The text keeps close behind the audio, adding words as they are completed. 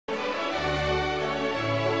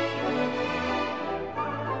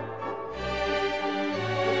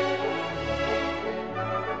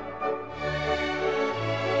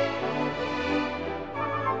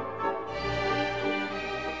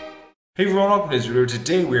Hey everyone, welcome to this video.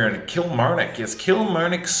 Today we are in Kilmarnock. Yes,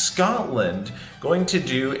 Kilmarnock, Scotland, going to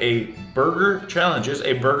do a burger challenge. Yes,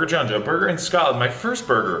 a burger challenge. A burger in Scotland. My first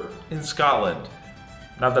burger in Scotland.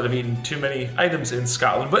 Not that I've eaten too many items in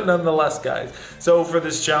Scotland, but nonetheless, guys. So for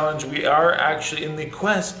this challenge, we are actually in the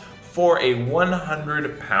quest for a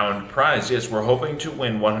 100-pound prize. Yes, we're hoping to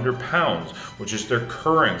win 100 pounds, which is their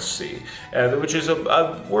currency, which is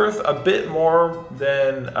worth a bit more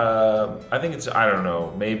than, I think it's, I don't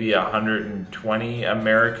know, maybe 120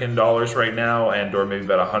 American dollars right now, and or maybe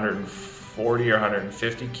about 140 or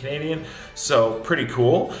 150 Canadian, so pretty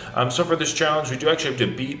cool. So for this challenge, we do actually have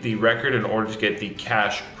to beat the record in order to get the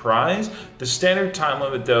cash prize. The standard time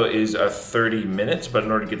limit, though, is 30 minutes, but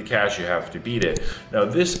in order to get the cash, you have to beat it. Now,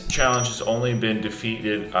 this challenge has only been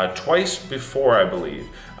defeated twice before, I believe.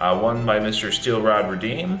 One by Mr. Steel Rod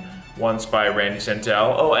Redeem, once by Randy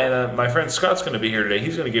Santel. Oh, and my friend Scott's going to be here today.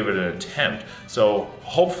 He's going to give it an attempt. So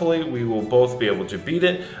hopefully we will both be able to beat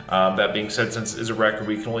it. That being said, since it is a record,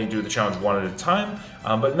 we can only do the challenge one at a time.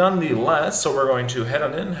 But nonetheless, so we're going to head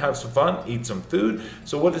on in, have some fun, eat some food.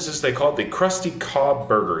 So what is this? They call it the Crusty Cob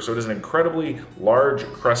burger. So it is an incredibly large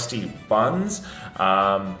crusty buns.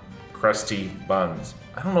 Crusty buns.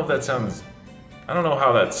 I don't know if that sounds... I don't know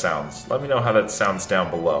how that sounds. Let me know how that sounds down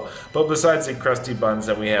below. But besides the crusty buns,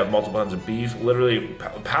 then we have multiple pounds of beef, literally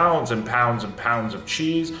pounds and pounds and pounds of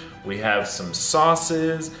cheese. We have some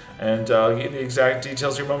sauces, and I'll get the exact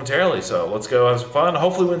details here momentarily. So let's go have some fun,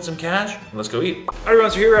 hopefully win some cash, and let's go eat. All right,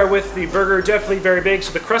 everyone, so here we are with the burger, definitely very big.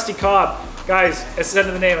 So the Crusty Cob, guys, as said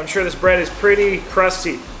in the name, I'm sure this bread is pretty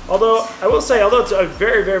crusty. Although, I will say, although it's a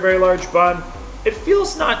very, very, very large bun, it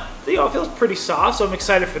feels not, you know, it feels pretty soft, so I'm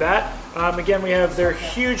excited for that. Again, we have their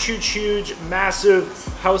huge, massive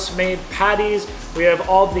house-made patties. We have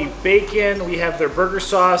all the bacon. We have their burger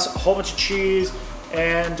sauce, a whole bunch of cheese,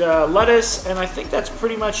 and lettuce. And I think that's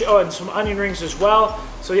pretty much, oh, and some onion rings as well.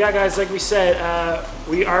 So yeah, guys, like we said,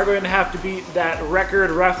 we are going to have to beat that record,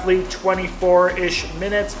 roughly 24-ish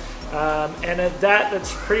minutes. And at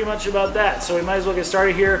that's pretty much about that. So we might as well get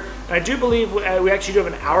started here. And I do believe we actually do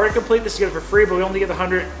have an hour to complete this to get it for free, but we only get the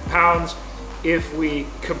 100 pounds if we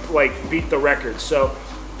beat the record. So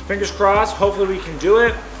fingers crossed, hopefully we can do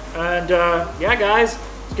it. And yeah, guys,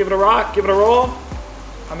 let's give it a rock, give it a roll.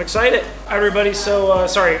 I'm excited. All right, everybody, so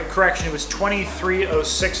sorry, correction, it was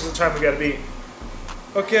 23:06 is the time we gotta beat.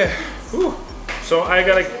 Okay, whew. So I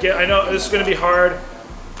know this is gonna be hard.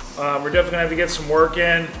 We're definitely gonna have to get some work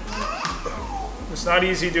in. It's not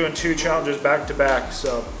easy doing 2 challenges back to back,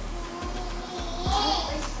 so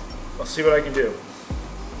I'll see what I can do.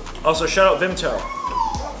 Also, shout out Vimto.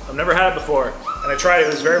 I've never had it before, and I tried it.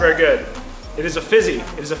 It was very, very good. It is a fizzy.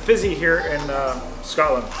 It is a fizzy here in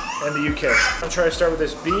Scotland and the UK. I'm gonna try to start with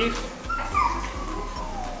this beef.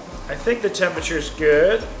 I think the temperature is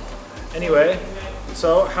good. Anyway,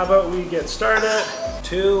 so how about we get started?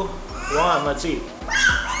 2, 1, let's eat.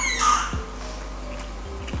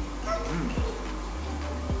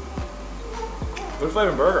 Good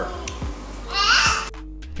flavored burger.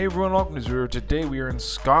 Hey everyone, welcome to Zero. Today we are in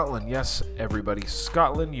Scotland. Yes, everybody,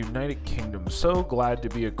 Scotland, United Kingdom. So glad to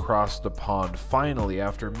be across the pond finally.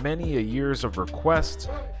 After many years of requests,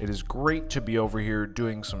 it is great to be over here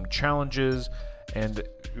doing some challenges and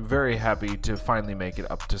very happy to finally make it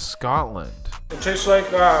up to Scotland. It tastes like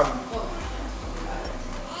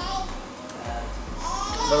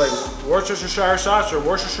Worcestershire sauce or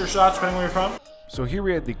Worcestershire sauce, depending where you're from. So here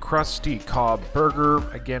we had the Crusty Cob burger.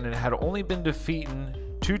 Again, it had only been defeated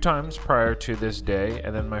 2 times prior to this day,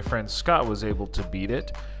 and then my friend Scott was able to beat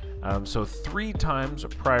it. So 3 times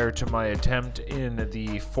prior to my attempt in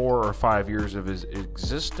the 4 or 5 years of his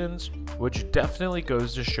existence, which definitely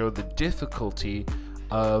goes to show the difficulty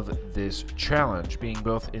of this challenge, being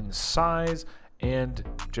both in size and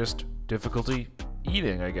just difficulty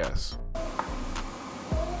eating, I guess.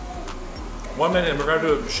 1 minute, and we're gonna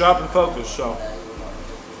do a shop and focus, so.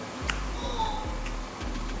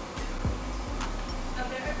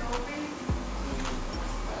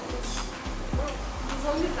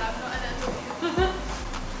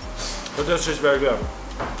 But this is very good.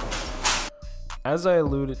 As I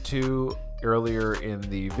alluded to earlier in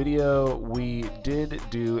the video, we did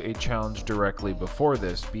do a challenge directly before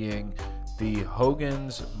this, being the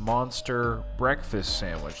Hogan's Monster Breakfast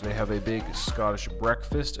Sandwich. They have a big Scottish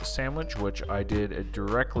breakfast sandwich, which I did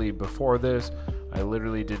directly before this. I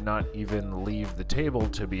literally did not even leave the table,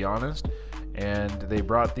 to be honest, and they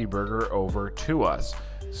brought the burger over to us.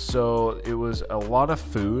 So it was a lot of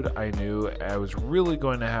food. I knew I was really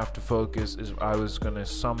going to have to focus if I was going to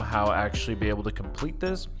somehow actually be able to complete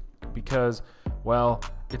this, because, well,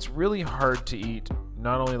 it's really hard to eat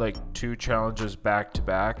not only like 2 challenges back to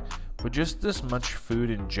back, but just this much food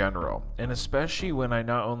in general. And especially when I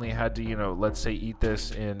not only had to, let's say eat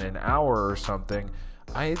this in an hour or something,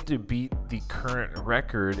 I had to beat the current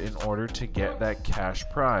record in order to get that cash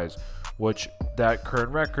prize, which that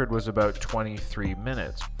current record was about 23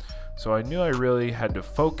 minutes. So I knew I really had to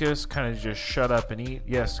focus, kind of just shut up and eat.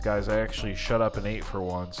 Yes, guys, I actually shut up and ate for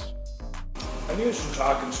once. I knew you should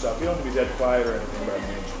talk and stuff. You don't have to be dead quiet or anything about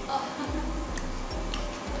me.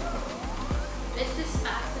 This is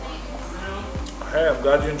fascinating. Hey, I'm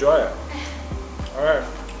glad you enjoy it. Alright.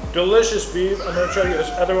 Delicious beef. I'm going to try to get this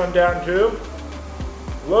other one down too.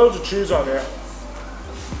 Loads of cheese on here.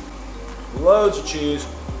 Loads of cheese.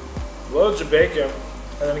 Loads of bacon.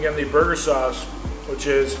 And then again, the burger sauce, which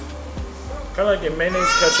is kind of like a mayonnaise,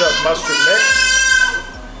 ketchup, mustard mix.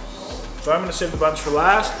 So I'm going to save the buns for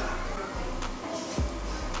last.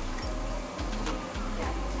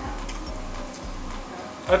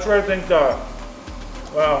 That's where I think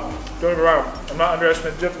well, don't get me wrong, I'm not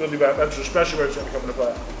underestimating the difficulty, but that's especially where it's going to come into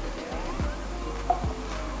play.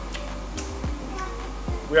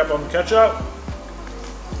 We up on the ketchup.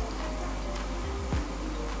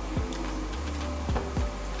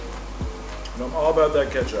 And I'm all about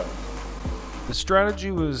that ketchup. The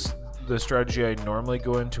strategy was the strategy I normally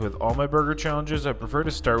go into with all my burger challenges. I prefer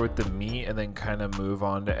to start with the meat and then kind of move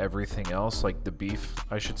on to everything else, like the beef,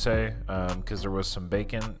 I should say, because there was some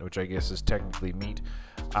bacon, which I guess is technically meat.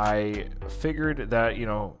 I figured that, I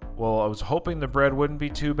was hoping the bread wouldn't be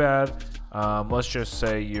too bad. Let's just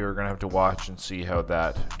say you're going to have to watch and see how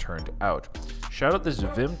that turned out. Shout out this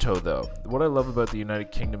Vimto though. What I love about the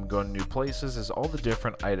United Kingdom going to new places is all the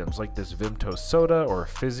different items, like this Vimto soda, or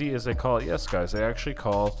fizzy as they call it. Yes, guys, they actually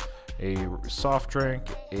call a soft drink,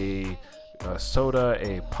 a soda,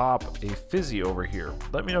 a pop, a fizzy over here.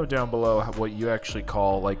 Let me know down below what you actually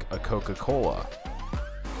call like a Coca-Cola.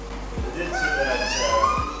 I did see that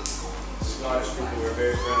Scottish people were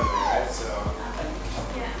very friendly, right? So.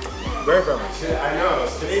 Very friendly. I know,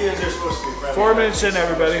 Canadians are supposed to be friendly. 4 minutes in,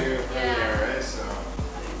 everybody. Yeah. Right? So.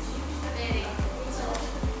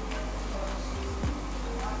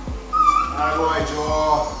 Hi, boy,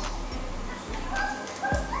 Joel.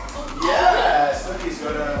 Yes, look, he's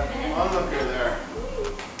got an onlooker there.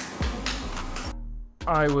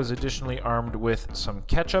 I was additionally armed with some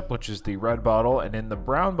ketchup, which is the red bottle, and in the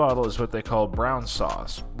brown bottle is what they call brown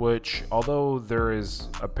sauce, which, although there is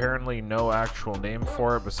apparently no actual name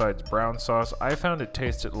for it besides brown sauce, I found it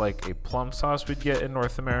tasted like a plum sauce we'd get in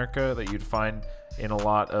North America that you'd find in a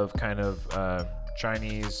lot of kind of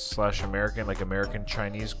Chinese/American, like American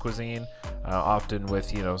Chinese cuisine, often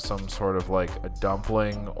with, some sort of like a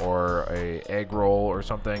dumpling or a egg roll or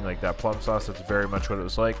something like that. Plum sauce, that's very much what it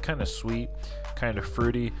was like, kind of sweet, kind of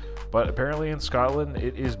fruity, but apparently in Scotland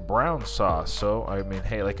it is brown sauce. So I mean,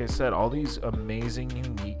 hey, like I said, all these amazing,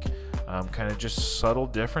 unique, kind of just subtle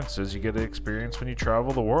differences you get to experience when you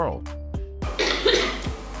travel the world.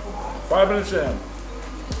 5 minutes in.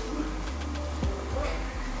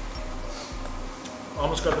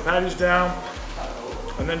 Almost got the patties down,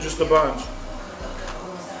 and then just the buns.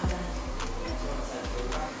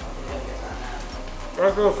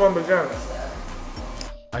 That's a little fun beginning.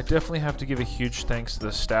 I definitely have to give a huge thanks to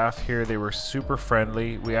the staff here. They were super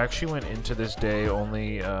friendly. We actually went into this day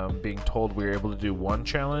only being told we were able to do one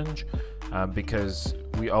challenge because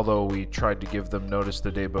although we tried to give them notice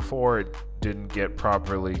the day before, it didn't get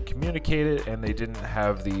properly communicated, and they didn't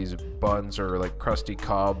have these buns or like Crusty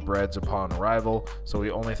Cob breads upon arrival, so we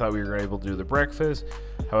only thought we were able to do the breakfast.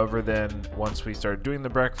 However, then once we started doing the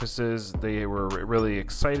breakfasts, they were really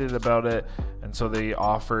excited about it, and so they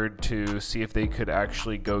offered to see if they could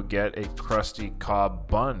actually go get a Crusty Cob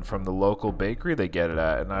bun from the local bakery they get it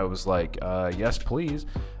at, and I was like, yes please.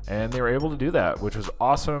 And they were able to do that, which was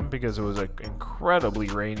awesome because it was an incredibly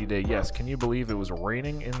rainy day. Yes, can you believe it was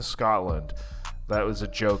raining in Scotland? That was a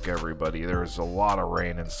joke, everybody. There was a lot of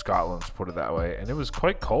rain in Scotland, to put it that way, and it was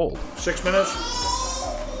quite cold. 6 minutes.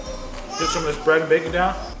 Get some of this bread and bacon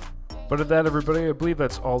down. But at that, everybody, I believe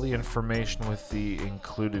that's all the information with the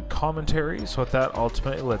included commentary. So with that,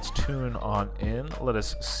 ultimately, let's tune on in. Let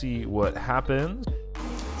us see what happens.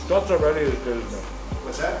 Scott's already as good as me.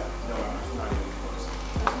 What's that? No, I'm not even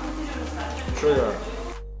close. Sure you are.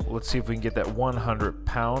 Let's see if we can get that 100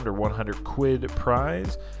 pound or 100 quid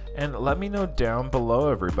prize. And let me know down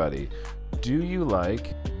below, everybody, do you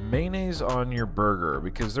like mayonnaise on your burger?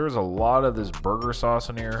 Because there's a lot of this burger sauce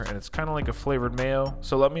in here, and it's kind of like a flavored mayo.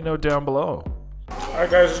 So let me know down below.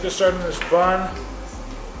 Alright guys, let's get started on this bun.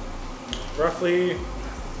 Roughly,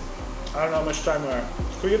 I don't know how much time we are.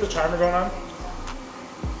 Can we get the timer going on?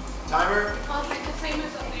 Timer? Oh, the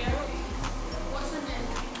timer's up there. What's the name?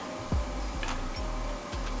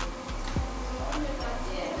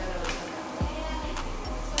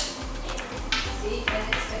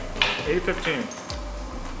 8:15.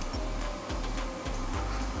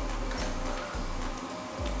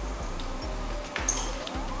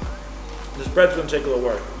 This bread's gonna take a little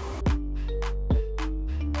work.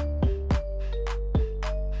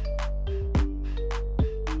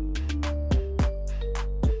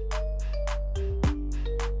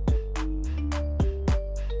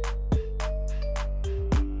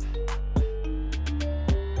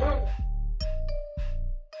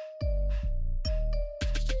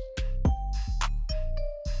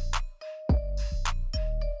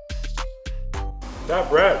 That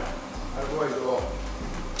bread. Otherwise, it all.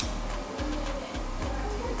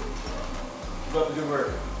 Keep up the good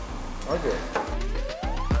work. Okay.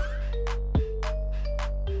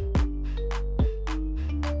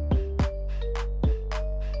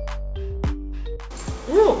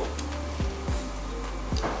 Ooh.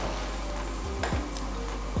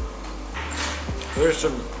 There's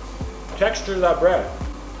some texture to that bread.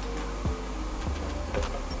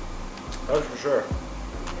 That's for sure.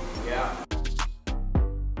 Yeah.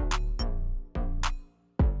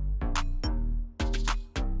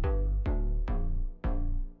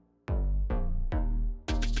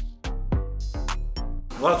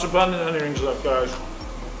 Lots of bun and onion rings left, guys.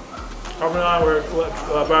 Coming on, we're at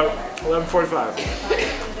about 11:45.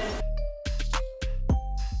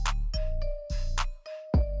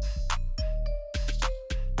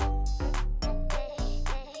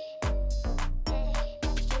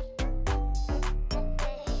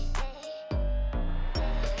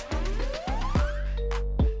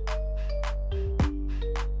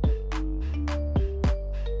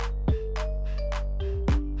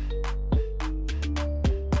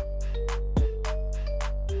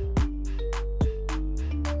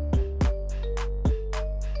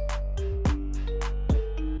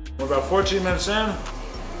 We're about 14 minutes in.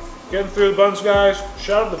 Getting through the buns, guys.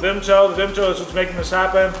 Shout out to Vimto. The Vimto is what's making this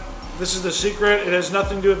happen. This is the secret. It has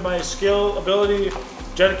nothing to do with my skill, ability,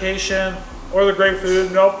 dedication, or the great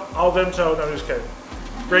food. Nope, all Vimto. No, I'm just kidding.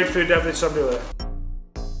 Great food, definitely something to do with it.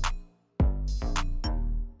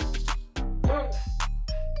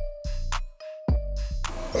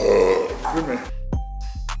 Excuse me.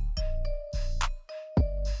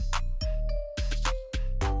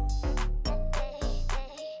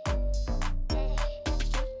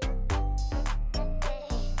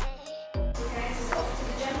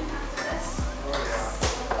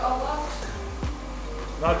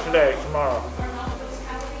 Not today, tomorrow.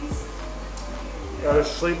 Gotta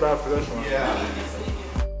sleep after this one. Yeah.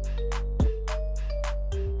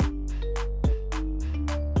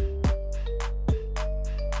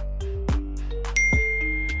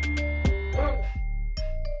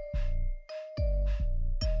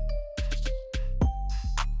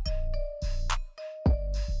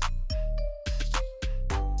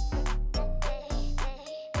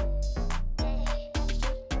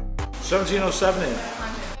 $17.07.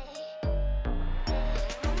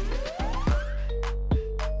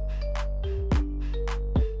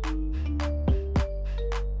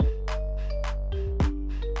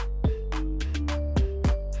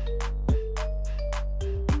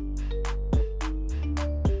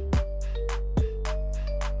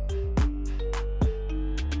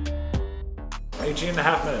 Eighteen and a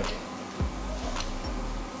half minutes.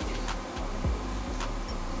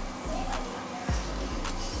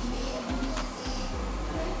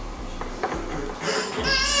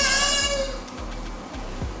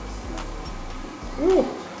 Woo.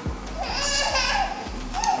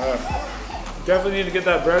 Definitely need to get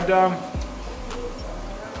that bread done.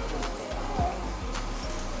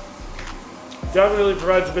 Definitely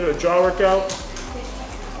provides a bit of a jaw workout.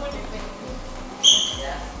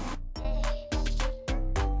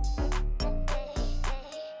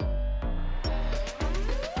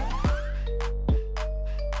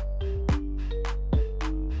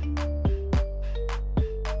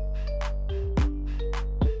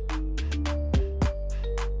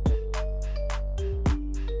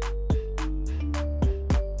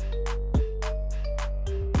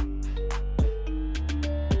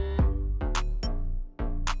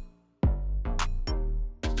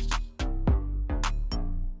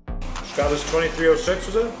 Got this 2306,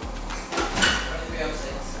 was it?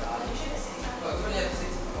 2306. Well,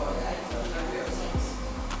 2306 before that.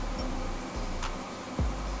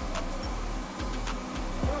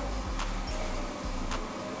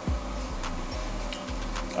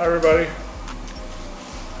 2306. Hi, everybody.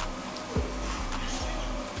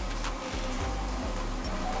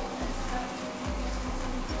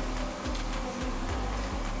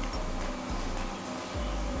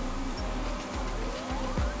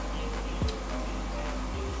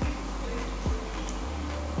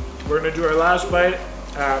 We're gonna do our last bite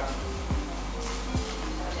at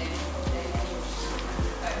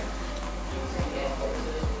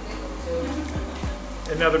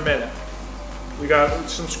another minute. We got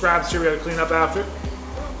some scraps here we got to clean up after.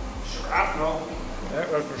 Shrapnel. Yeah,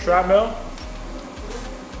 goes for shrapnel.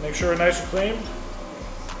 Make sure we're nice and clean.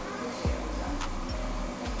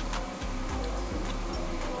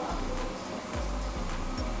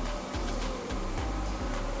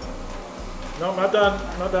 No, not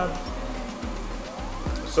done. Not done.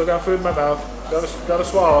 Still got food in my mouth. Gotta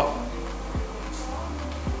swallow.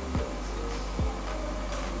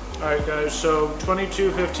 All right, guys. So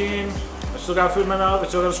 22:15. I still got food in my mouth. I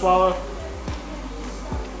still gotta swallow.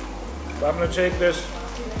 But I'm gonna take this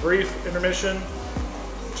brief intermission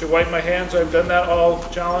to wipe my hands. I've done that all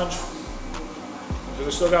challenge. Because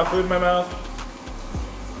I still got food in my mouth.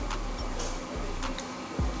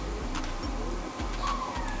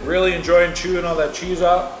 Really enjoying chewing all that cheese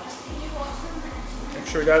up. Make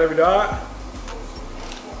sure we got every dot.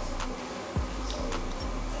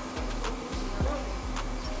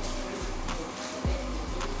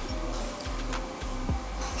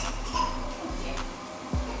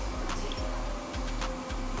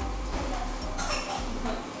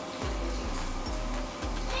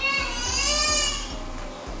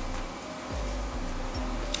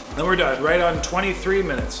 Then we're done, right on 23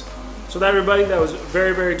 minutes. So that, everybody, that was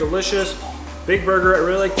very, very delicious. Big burger. I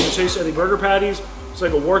really like the taste of the burger patties. It's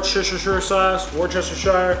like a Worcestershire sauce,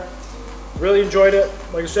 Worcestershire. Really enjoyed it.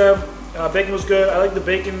 Like I said, bacon was good. I like the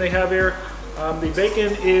bacon they have here. The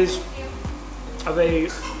bacon is of a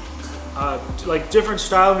like different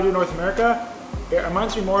style than we do in North America. It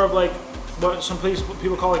reminds me more of like what some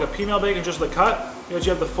people call like a female bacon, just the cut. You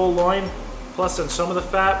have the full loin, plus then some of the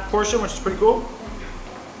fat portion, which is pretty cool.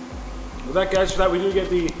 With that, guys, for that we do get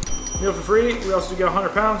the meal for free. We also do get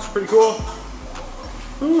 100 pounds. Pretty cool.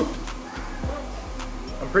 Whew.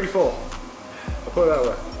 I'm pretty full. I'll put it that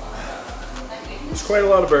way. It's quite a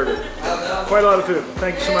lot of burger. Quite a lot of food.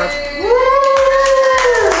 Thank you so much.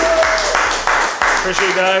 Appreciate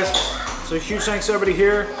you guys. So huge thanks to everybody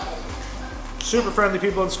here. Super friendly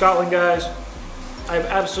people in Scotland, guys. I have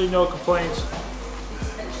absolutely no complaints.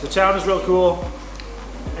 The town is real cool.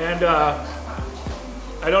 And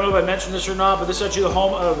I don't know if I mentioned this or not, but this is actually the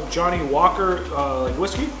home of Johnny Walker like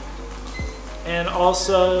whiskey. And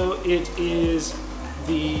also it is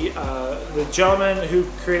the gentleman who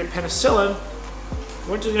created penicillin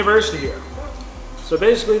went to the university here. So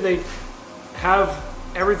basically they have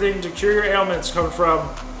everything to cure your ailments coming from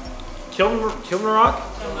Kilmarnock?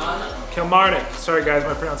 Kilmarnock. Sorry guys,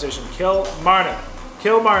 my pronunciation. Kilmarnock.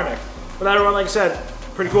 But everyone, like I said,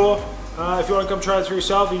 pretty cool. If you want to come try this for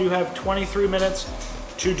yourself, you do have 23 minutes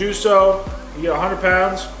to do so. You get 100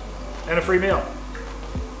 pounds and a free meal.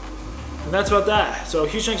 And that's about that. So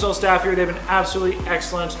huge thanks to all staff here. They've been absolutely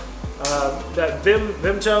excellent. That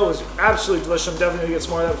Vimto was absolutely delicious. I'm definitely gonna get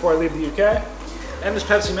some more of that before I leave the UK. And this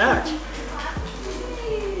Pepsi Max.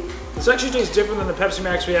 This actually tastes different than the Pepsi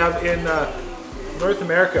Max we have in North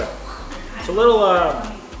America. It's a little,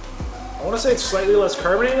 I want to say it's slightly less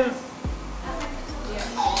carbonated.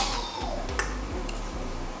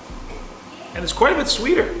 And it's quite a bit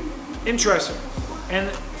sweeter. Interesting.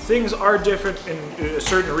 And things are different in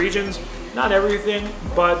certain regions. Not everything,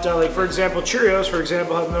 but like for example, Cheerios, for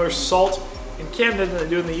example, have more salt in Canada than they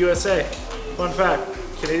do in the USA. Fun fact,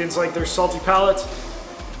 Canadians like their salty palates.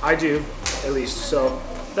 I do, at least. So,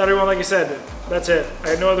 that everyone, like I said, that's it. I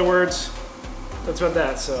have no other words. That's about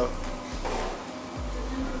that, so.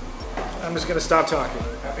 I'm just gonna stop talking.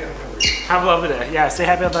 Happy Hungry. Have a lovely day. Yeah, say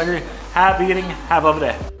happy Hungry. Happy eating, have a lovely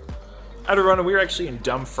day. Hi everyone, we were actually in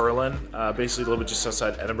Dunfermline, basically a little bit just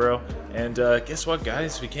outside Edinburgh. And guess what,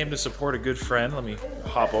 guys? We came to support a good friend. Let me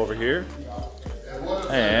hop over here.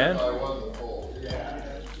 And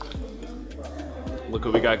look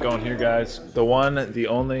what we got going here, guys. The one, the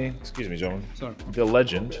only, excuse me, gentlemen, the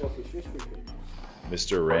legend,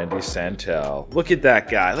 Mr. Randy Santel. Look at that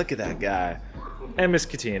guy. Look at that guy. And Miss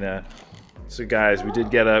Katina. So guys, we did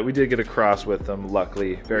get a cross with them,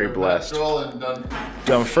 luckily. Very blessed.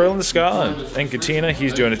 Dunfermline, Scotland. And Katina,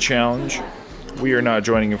 he's doing a challenge. We are not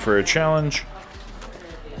joining him for a challenge.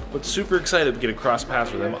 But super excited to get a cross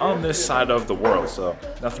pass with him on this side of the world. So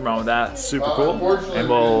nothing wrong with that. Super cool. And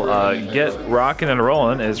we'll get rocking and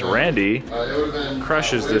rolling as Randy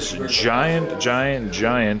crushes this giant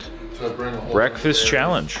breakfast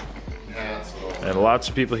challenge. And lots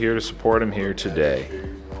of people here to support him here today.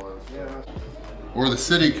 Or the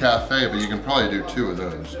City Cafe, but you can probably do 2 of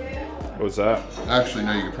those. What's that? Actually,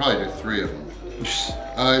 no, you can probably do 3 of them.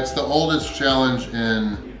 It's the oldest challenge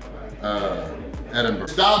in Edinburgh.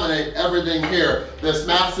 Dominate everything here. This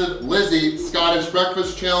massive Lizzie Scottish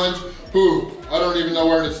breakfast challenge. Whew, I don't even know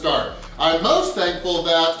where to start. I'm most thankful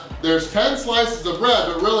that there's 10 slices of bread,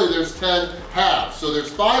 but really there's 10 halves. So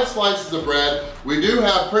there's 5 slices of bread. We do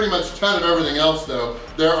have pretty much 10 of everything else though.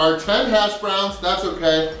 There are 10 hash browns, that's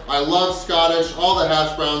okay. I love Scottish, all the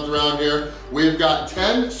hash browns around here. We've got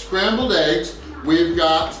 10 scrambled eggs. We've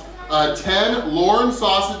got 10 Lorne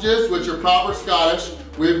sausages, which are proper Scottish.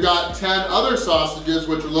 We've got 10 other sausages,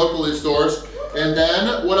 which are locally sourced. And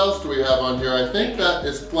then, what else do we have on here? I think that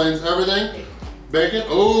explains everything. Bacon,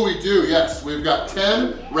 oh we do, yes. We've got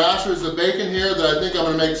 10 rashers of bacon here that I think I'm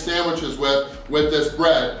gonna make sandwiches with this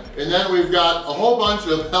bread. And then we've got a whole bunch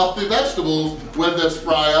of healthy vegetables with this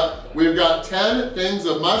fry up. We've got 10 things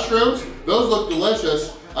of mushrooms. Those look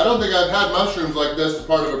delicious. I don't think I've had mushrooms like this as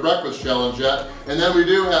part of a breakfast challenge yet. And then we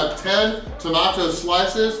do have 10 tomato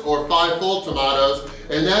slices or 5 full tomatoes.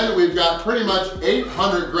 And then we've got pretty much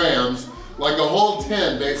 800 grams, like a whole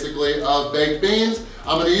tin basically, of baked beans.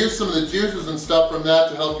 I'm gonna use some of the juices and stuff from that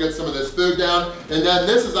to help get some of this food down. And then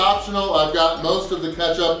this is optional. I've got most of the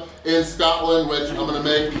ketchup in Scotland, which I'm gonna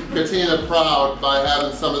make Katina proud by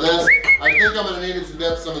having some of this. I think I'm gonna need it to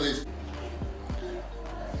dip some of these.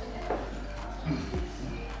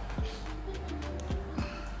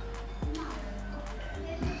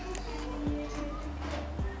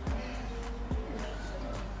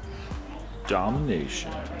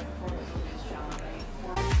 Domination.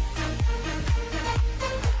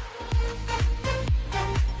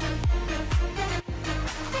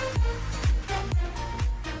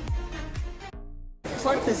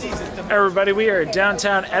 Everybody, we are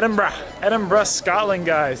downtown Edinburgh, Scotland,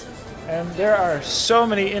 guys. And there are so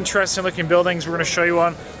many interesting looking buildings. We're going to show you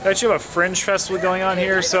one. They actually have a fringe festival going on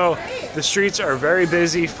here, so the streets are very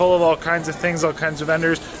busy, full of all kinds of things, all kinds of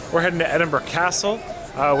vendors. We're heading to Edinburgh Castle,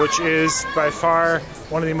 which is by far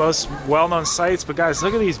one of the most well-known sites. But guys,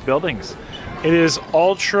 look at these buildings. It is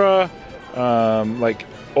ultra, like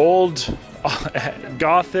old,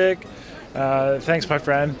 Gothic. Thanks, my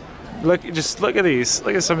friend. Just look at these.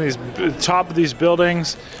 Look at some of these, top of these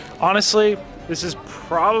buildings. Honestly, this is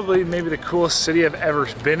probably maybe the coolest city I've ever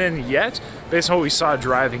been in yet, based on what we saw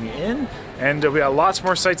driving in. And we got lots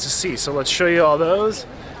more sights to see. So let's show you all those.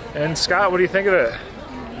 And Scott, what do you think of it?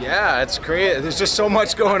 Yeah, it's great. There's just so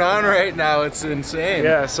much going on right now. It's insane.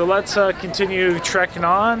 Yeah, so let's continue trekking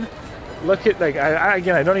on. Look at, like,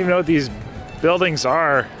 again, I don't even know what these buildings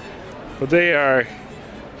are, but they are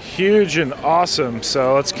huge and awesome.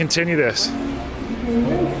 So let's continue this.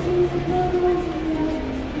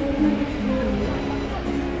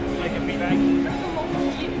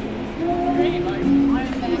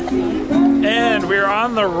 And we're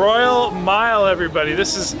on the Royal Mile, everybody.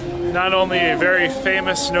 This is not only a very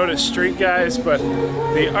famous noted street, guys, but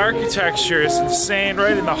the architecture is insane,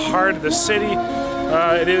 right in the heart of the city.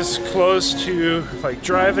 It is close to like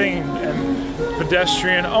driving and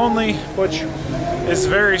pedestrian only, which is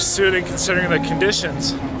very suited considering the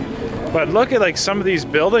conditions. But look at like some of these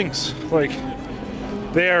buildings, like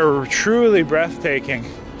they are truly breathtaking.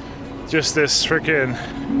 Just this freaking,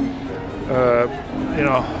 you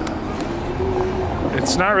know,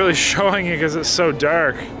 it's not really showing you because it's so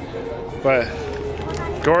dark, but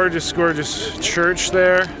gorgeous, gorgeous church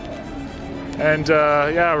there. And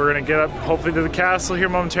yeah, we're gonna get up hopefully to the castle here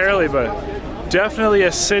momentarily, but definitely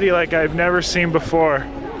a city like I've never seen before.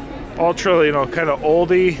 Ultra, you know, kind of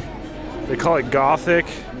oldie. They call it Gothic.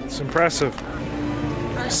 It's impressive.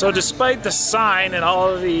 So despite the sign and all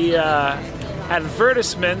of the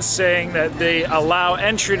advertisements saying that they allow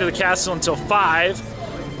entry to the castle until 5,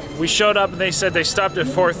 we showed up and they said they stopped at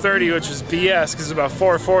 4:30, which was BS because it's about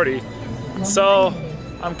 4:40. So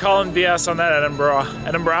I'm calling BS on that,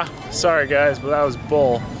 Edinburgh. Sorry guys, but that was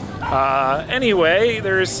bull. Anyway,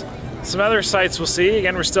 there's some other sites we'll see.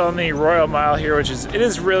 Again, we're still on the Royal Mile here, which is, it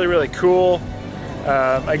is really, really cool.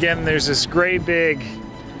 Again, there's this great big,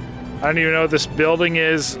 I don't even know what this building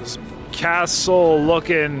is,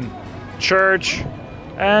 castle-looking church.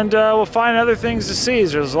 And we'll find other things to see.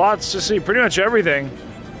 There's lots to see. Pretty much everything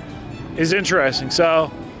is interesting.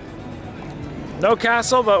 So, no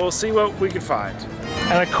castle, but we'll see what we can find.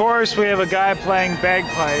 And of course, we have a guy playing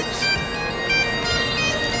bagpipes.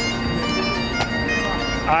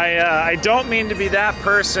 I don't mean to be that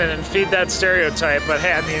person and feed that stereotype, but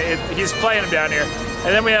hey, I mean, he's playing them down here.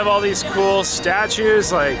 And then we have all these cool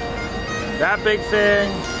statues, like that big thing.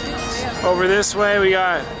 Over this way, we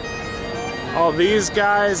got all these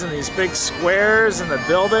guys and these big squares and the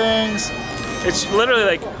buildings. It's literally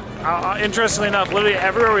like, interestingly enough, literally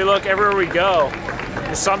everywhere we look, everywhere we go,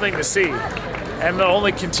 is something to see. And they'll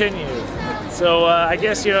only continue. So I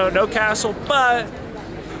guess, you know, no castle, but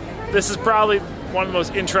this is probably one of the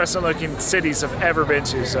most interesting looking cities I've ever been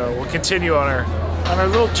to. So we'll continue on our on our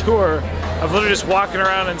little tour of literally just walking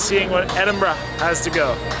around and seeing what Edinburgh has to go.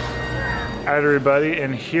 All right, everybody,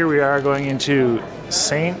 and here we are going into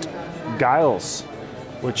St. Giles,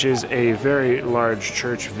 which is a very large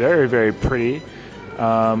church, very, very pretty.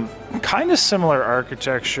 Kind of similar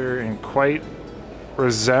architecture and quite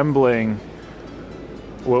resembling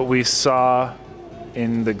what we saw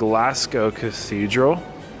in the Glasgow Cathedral.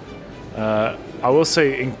 I will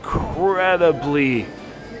say incredibly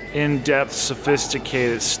in-depth,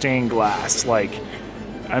 sophisticated stained glass. Like,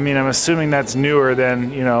 I mean, I'm assuming that's newer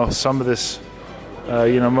than, you know, some of this,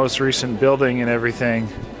 you know, most recent building and everything.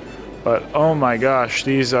 But oh my gosh,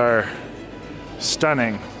 these are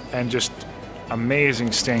stunning and just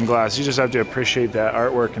amazing stained glass. You just have to appreciate that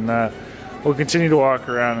artwork and that. We'll continue to walk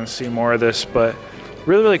around and see more of this, but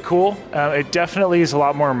really, really cool. It definitely is a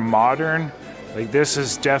lot more modern. Like, this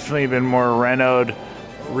has definitely been more renoed,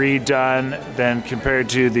 redone than compared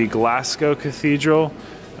to the Glasgow Cathedral.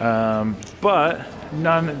 But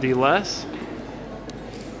nonetheless,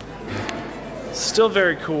 still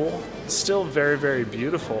very cool, still very, very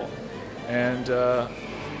beautiful. And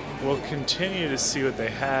we'll continue to see what they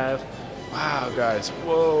have. Wow, guys!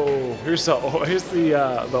 Whoa! Here's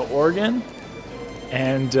the organ,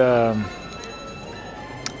 and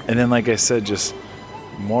then, like I said, just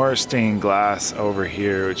more stained glass over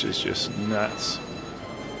here, which is just nuts.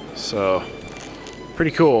 So,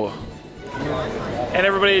 pretty cool. And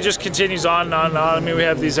everybody, it just continues on and on and on. I mean, we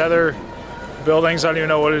have these other buildings. I don't even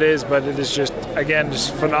know what it is, but it is just, again,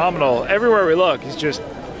 just phenomenal. Everywhere we look, it's just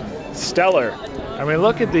stellar. I mean,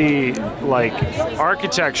 look at the, like,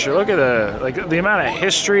 architecture. Look at the amount of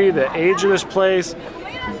history, the age of this place.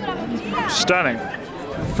 Stunning.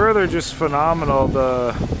 Further, just phenomenal.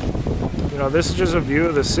 You know, this is just a view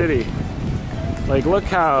of the city. Like, look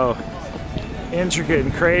how intricate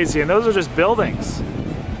and crazy. And those are just buildings.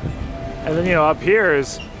 And then, you know, up here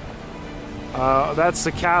is, that's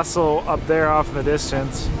the castle up there off in the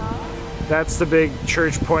distance. That's the big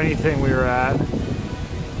church pointy thing we were at.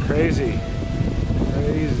 Crazy.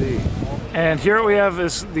 Crazy. And here we have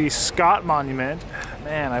is the Scott Monument.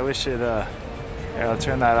 Man, I wish it, here, I'll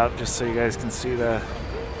turn that up just so you guys can see the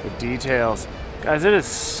details. Guys, it is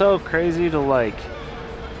so crazy to, like,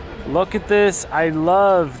 look at this. I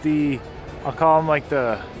love I'll call them like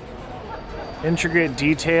the intricate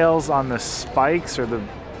details on the spikes, or the,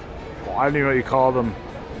 I don't even know what you call them,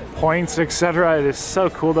 points, etc. It is so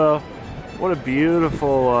cool though. What a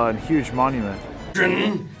beautiful and huge monument.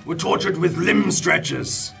 Children were tortured with limb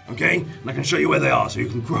stretchers, okay? And I can show you where they are so you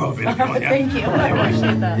can grow up in if you want, yeah? Thank you, I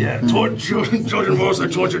appreciate that. Yeah, children were also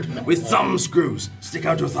tortured with thumb screws. Stick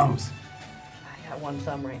out your thumbs. I got one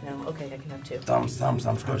thumb right now. Okay, I can have two. Thumbs,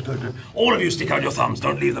 good, good, good. All of you stick out your thumbs,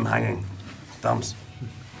 don't leave them hanging. Thumbs.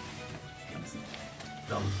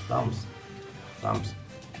 Thumbs.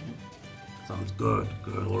 Good,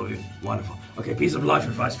 all of you. Wonderful. Okay, piece of life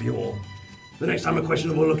advice for you all. The next time a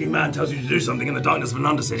questionable looking man tells you to do something in the darkness of an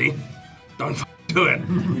undercity, don't do it.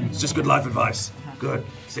 It's just good life advice. Good.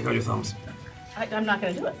 Stick out your thumbs. I'm not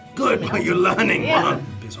going to do it. Good, you're learning. Yeah. Well,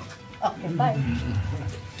 piss off. Okay, bye.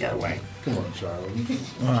 Get away. Come on, child.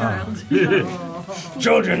 Child.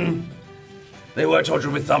 Children, they were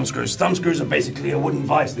tortured with thumb screws. Thumb screws are basically a wooden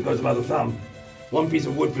vise that goes above the thumb. One piece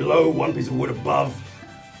of wood below, one piece of wood above,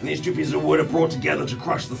 and these two pieces of wood are brought together to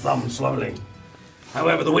crush the thumb slowly.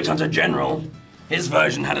 However, the witch hunter general, his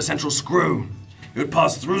version had a central screw. It would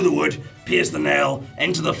pass through the wood, pierce the nail,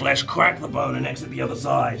 enter the flesh, crack the bone, and exit the other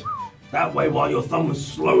side. That way, while your thumb was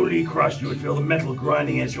slowly crushed, you would feel the metal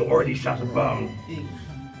grinding against your already shattered bone.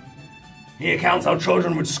 He accounts how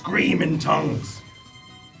children would scream in tongues,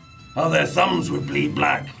 how their thumbs would bleed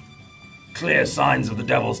black, clear signs of the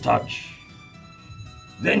devil's touch.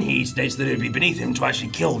 Then he states that it would be beneath him to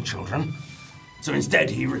actually kill children. So instead,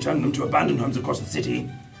 he returned them to abandoned homes across the city,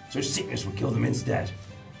 so sickness would kill them instead.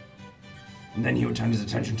 And then he would turn his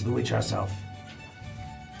attention to the witch herself.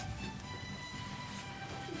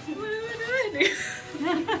 What are we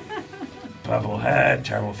doing? Purple hair,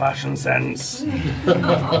 terrible fashion sense,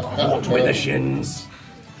 walked with the shins.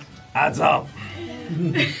 Adds up.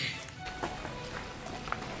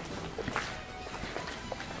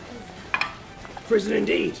 Prison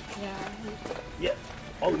indeed. Yeah. Yeah.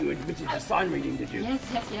 Oh, you admitted to sign reading, did you? Yes.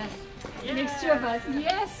 Yeah. Makes two of us.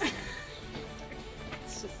 Yes.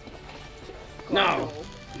 No.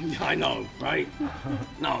 I know, right?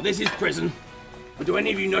 No, this is prison. But do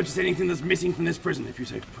any of you notice anything that's missing from this prison? If you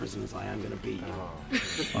say prisoners, I am going to beat you.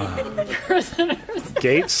 Prisoners.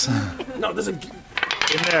 Gates? No, there's a... In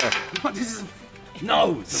there. What, this is...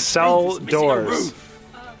 No, it's a Cell roof. It's missing doors. a roof.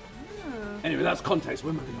 Anyway, that's context.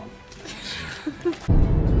 We're moving on.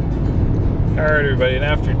 Alright everybody, and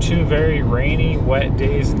after 2 very rainy, wet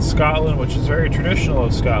days in Scotland, which is very traditional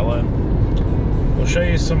of Scotland, we'll show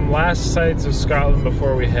you some last sights of Scotland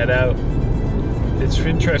before we head out. It's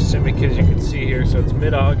interesting because you can see here, so it's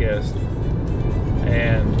mid-August,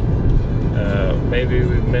 and maybe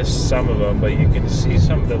we missed some of them, but you can see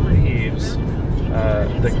some of the leaves.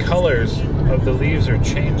 The colors of the leaves are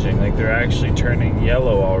changing, like they're actually turning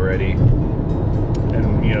yellow already,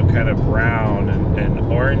 and you know, kind of brown and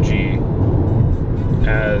orangey,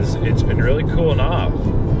 as it's been really cooling off.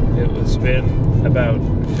 It's been about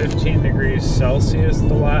 15 degrees Celsius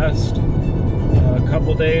the last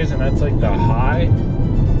couple days, and that's like the high.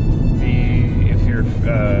 If you're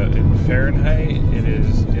in Fahrenheit, it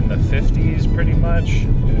is in the 50s pretty much,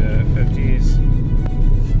 50s,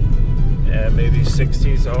 and maybe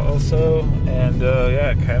 60s also, and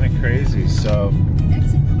yeah, kind of crazy. So,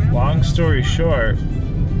 long story short,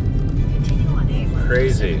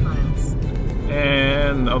 crazy.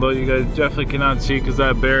 And although you guys definitely cannot see because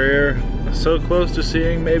that barrier is so close to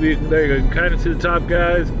seeing, maybe there you go, you can kind of see the top,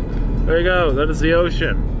 guys. There you go, that is the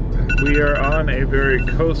ocean. We are on a very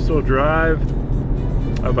coastal drive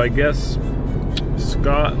of, I guess,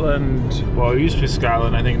 Scotland. Well, it used to be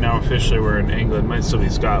Scotland. I think now officially we're in England. Might still be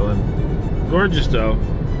Scotland. Gorgeous though.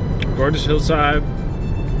 Gorgeous hillside.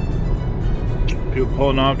 People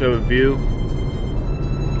pulling off to have a view.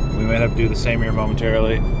 We might have to do the same here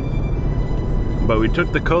momentarily. But we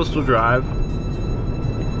took the coastal drive,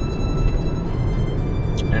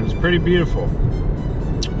 and it's pretty beautiful,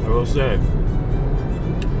 I will say.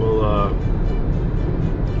 We'll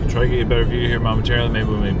try to get a better view here momentarily, maybe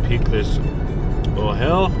when we peak this little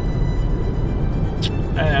hill.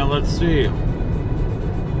 And let's see.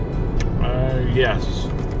 Yes.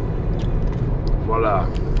 Voila.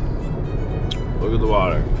 Look at the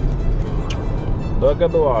water. Look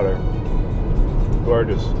at the water.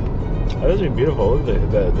 Gorgeous. That is beautiful. Look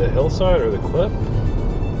at the hillside or the cliff.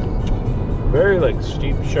 Very like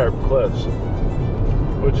steep, sharp cliffs,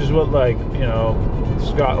 which is what, like, you know,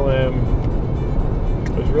 Scotland,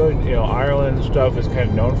 it's really, you know, Ireland stuff is kind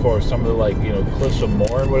of known for. Some of the, like, you know, cliffs of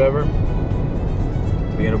Moher and whatever,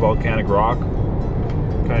 being a volcanic rock,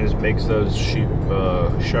 kind of just makes those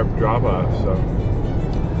sharp drop offs. So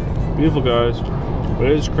beautiful, guys.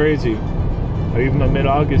 But it is crazy how even though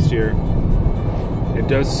mid-August here, it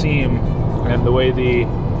does seem, and the way the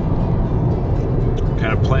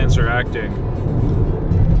kind of plants are acting,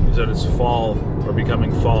 is that it's fall or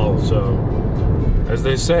becoming fall. So, as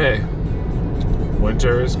they say,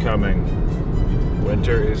 winter is coming.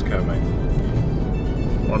 Winter is coming.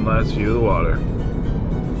 One last view of the water.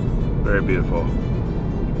 Very beautiful.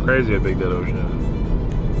 Crazy how big that ocean is.